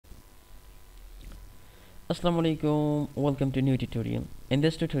Assalamualaikum, welcome to new tutorial. In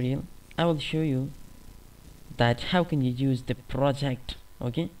this tutorial I will show you that how can you use the project.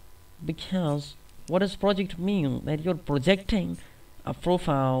 Okay, because what does project mean? That you're projecting a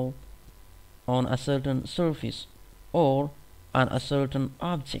profile on a certain surface or on a certain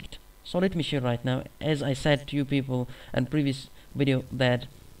object. So let me show right now. As I said to you people in previous video that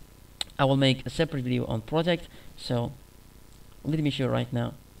I will make a separate video on project, so let me show right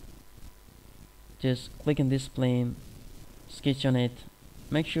now. Just click on this plane, sketch on it,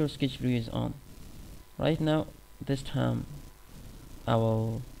 make sure sketch view is on. Right now this time I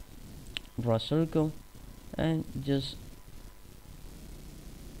will draw a circle and just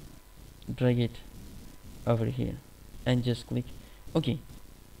drag it over here and just click OK.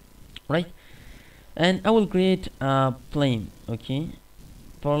 Right, and I will create a plane, okay,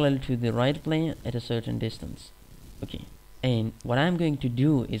 parallel to the right plane at a certain distance. Okay, and what I'm going to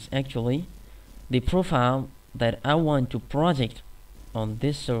do is actually the profile that I want to project on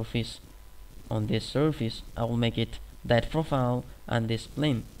this surface, I will make it that profile on this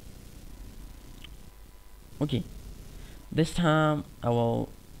plane. Okay, this time I will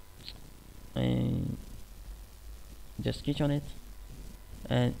just sketch on it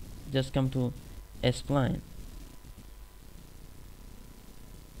and just come to spline,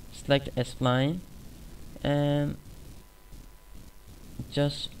 select spline and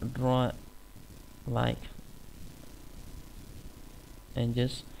just draw like, and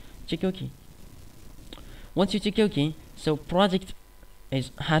just check OK. Once you check OK, so project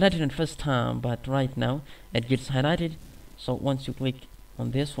is highlighted in first time, but right now it gets highlighted. So once you click on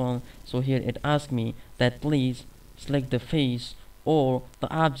this one, so here it asks me that please select the face or the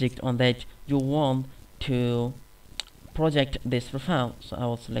object on that you want to project this profile. So I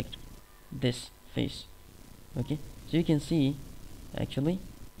will select this face. Okay, so you can see actually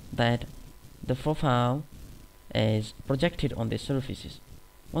that the profile is projected on the surfaces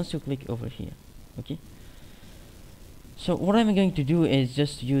once you click over here. Okay, so what I'm going to do is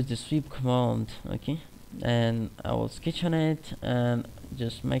just use the sweep command. Okay, and I will sketch on it and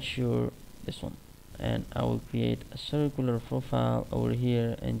just make sure this one, and I will create a circular profile over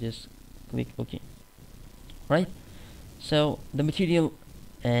here and just click OK. Right, so the material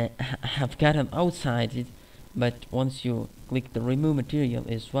have gotten outside it, but once you click the remove material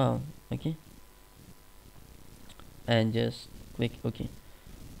as well, okay, and just click OK.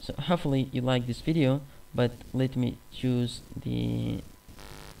 So hopefully you like this video, but let me choose the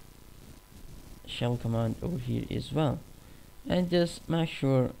shell command over here as well and just make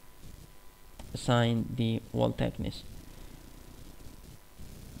sure assign the wall thickness.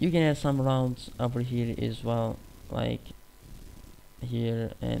 You can add some rounds over here as well, like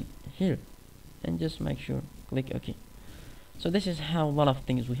here and here, and just make sure click OK. So this is how a lot of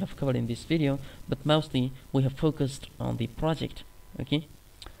things we have covered in this video, but mostly we have focused on the project. Okay,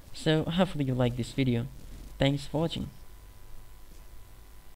 so hopefully you like this video. Thanks for watching.